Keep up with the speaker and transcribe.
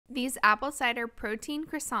These apple cider protein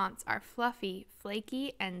croissants are fluffy,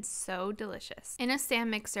 flaky, and so delicious. In a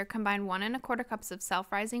stand mixer, combine 1¼ cups of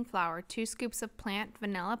self-rising flour, 2 scoops of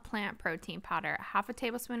vanilla plant protein powder, 1/2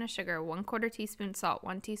 tablespoon of sugar, 1/4 teaspoon salt,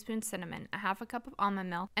 1 teaspoon cinnamon, 1/2 cup of almond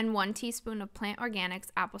milk, and 1 teaspoon of Plant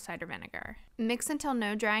Organics apple cider vinegar. Mix until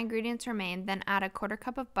no dry ingredients remain, then add 1/4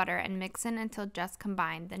 cup of butter and mix in until just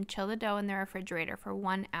combined, then chill the dough in the refrigerator for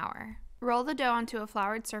 1 hour. Roll the dough onto a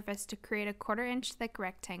floured surface to create a 1/4 inch thick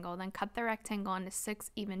rectangle, then cut the rectangle into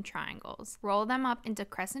 6 even triangles. Roll them up into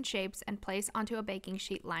crescent shapes and place onto a baking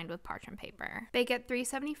sheet lined with parchment paper. Bake at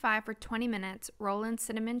 375 for 20 minutes, roll in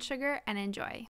cinnamon sugar, and enjoy.